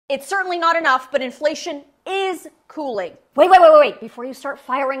It's certainly not enough, but inflation is cooling. Wait. Before you start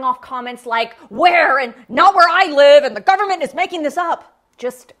firing off comments like, where and not where I live and the government is making this up,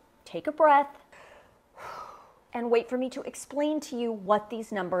 just take a breath and wait for me to explain to you what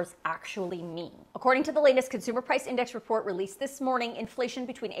these numbers actually mean. According to the latest Consumer Price Index report released this morning, inflation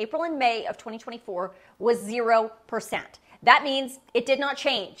between April and May of 2024 was 0%. That means it did not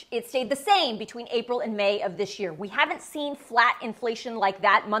change. It stayed the same between April and May of this year. We haven't seen flat inflation like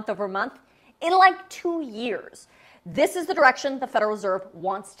that month over month in like 2 years. This is the direction the Federal Reserve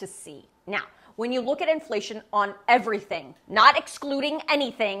wants to see. Now, when you look at inflation on everything, not excluding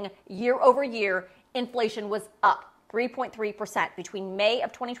anything, year over year, inflation was up 3.3% between May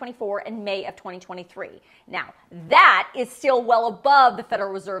of 2024 and May of 2023. Now, that is still well above the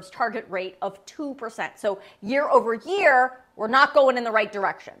Federal Reserve's target rate of 2%. So year over year, we're not going in the right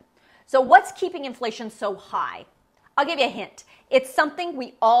direction. So what's keeping inflation so high? I'll give you a hint. It's something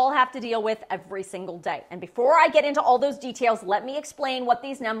we all have to deal with every single day. And before I get into all those details, let me explain what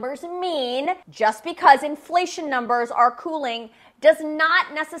these numbers mean. Just because inflation numbers are cooling does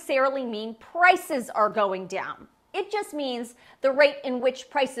not necessarily mean prices are going down. It just means the rate in which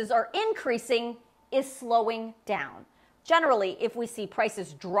prices are increasing is slowing down. Generally, if we see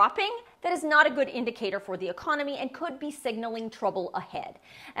prices dropping, that is not a good indicator for the economy and could be signaling trouble ahead.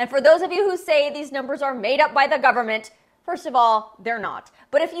 And for those of you who say these numbers are made up by the government, first of all, they're not.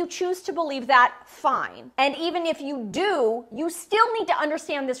 But if you choose to believe that, fine. And even if you do, you still need to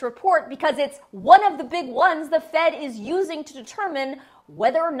understand this report because it's one of the big ones the Fed is using to determine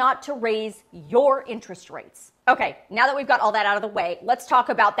whether or not to raise your interest rates. Okay, now that we've got all that out of the way, let's talk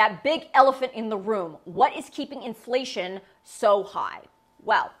about that big elephant in the room. What is keeping inflation so high?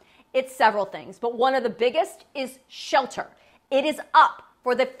 Well, it's several things, but one of the biggest is shelter. It is up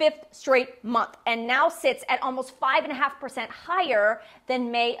for the 5th straight month and now sits at almost 5.5% higher than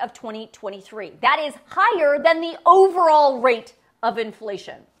May of 2023. That is higher than the overall rate of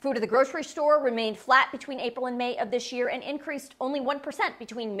inflation. Food at the grocery store remained flat between April and May of this year and increased only 1%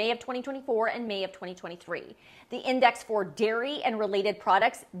 between May of 2024 and May of 2023. The index for dairy and related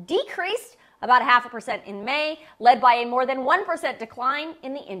products decreased about 0.5% in May, led by a more than 1% decline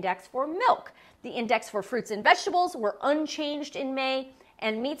in the index for milk. The index for fruits and vegetables were unchanged in May,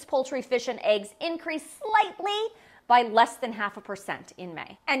 and meats, poultry, fish, and eggs increased slightly by less than 0.5% in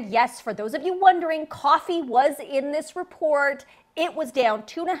May. And yes, for those of you wondering, coffee was in this report. It was down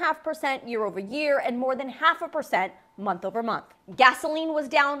 2.5% year over year and more than 0.5% month over month. Gasoline was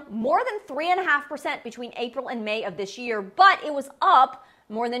down more than 3.5% between April and May of this year, but it was up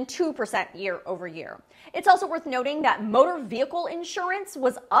more than 2% year over year. It's also worth noting that motor vehicle insurance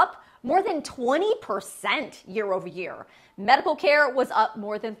was up more than 20% year over year. Medical care was up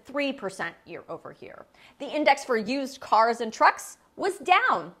more than 3% year over year. The index for used cars and trucks was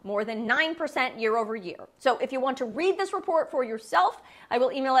down more than 9% year over year. So if you want to read this report for yourself, I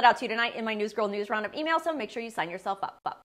will email it out to you tonight in my News Girl News Roundup email, so make sure you sign yourself up.